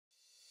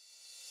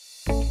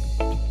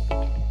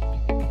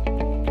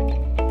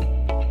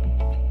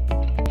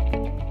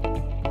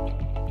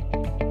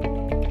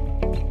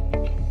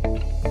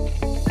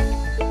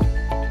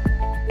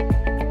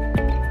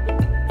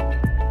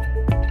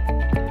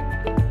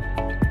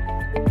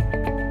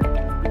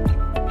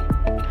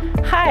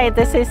Hi,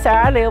 this is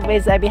Sarah Liu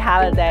with Ebby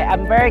Halliday.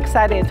 I'm very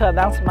excited to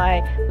announce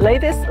my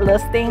latest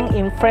listing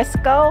in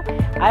Frisco.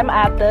 I'm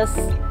at this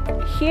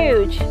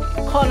huge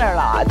corner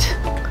lot.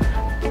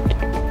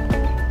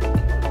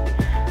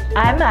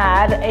 I'm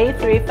at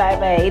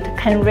 8358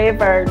 Can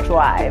River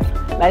Drive.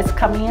 Let's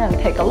come in and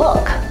take a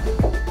look.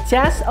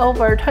 Just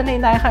over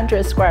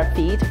 2,900 square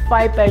feet,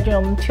 5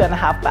 bedroom,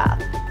 2.5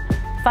 bath.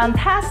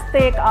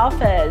 Fantastic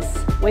office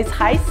with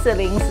high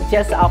ceilings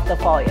just off the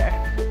foyer.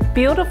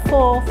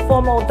 Beautiful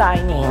formal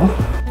dining.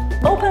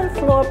 Open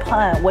floor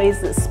plan with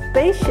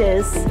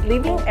spacious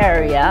living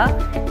area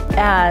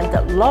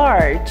and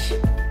large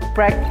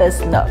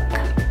breakfast nook.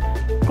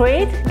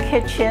 Great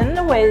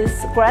kitchen with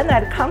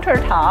granite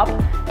countertop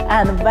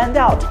and vent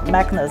out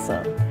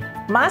mechanism.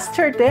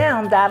 Master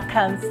den that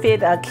can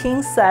fit a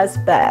king-size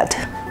bed.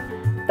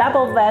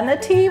 Double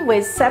vanity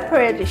with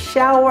separate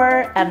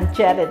shower and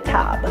jetted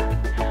tub.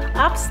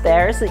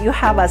 Upstairs, you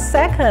have a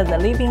second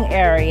living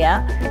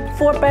area,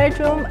 4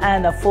 bedroom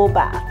and a full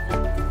bath.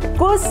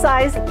 Good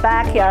sized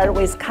backyard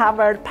with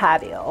covered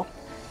patio.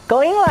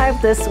 Going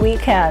live this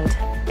weekend.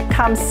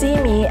 Come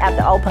see me at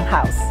the open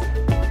house.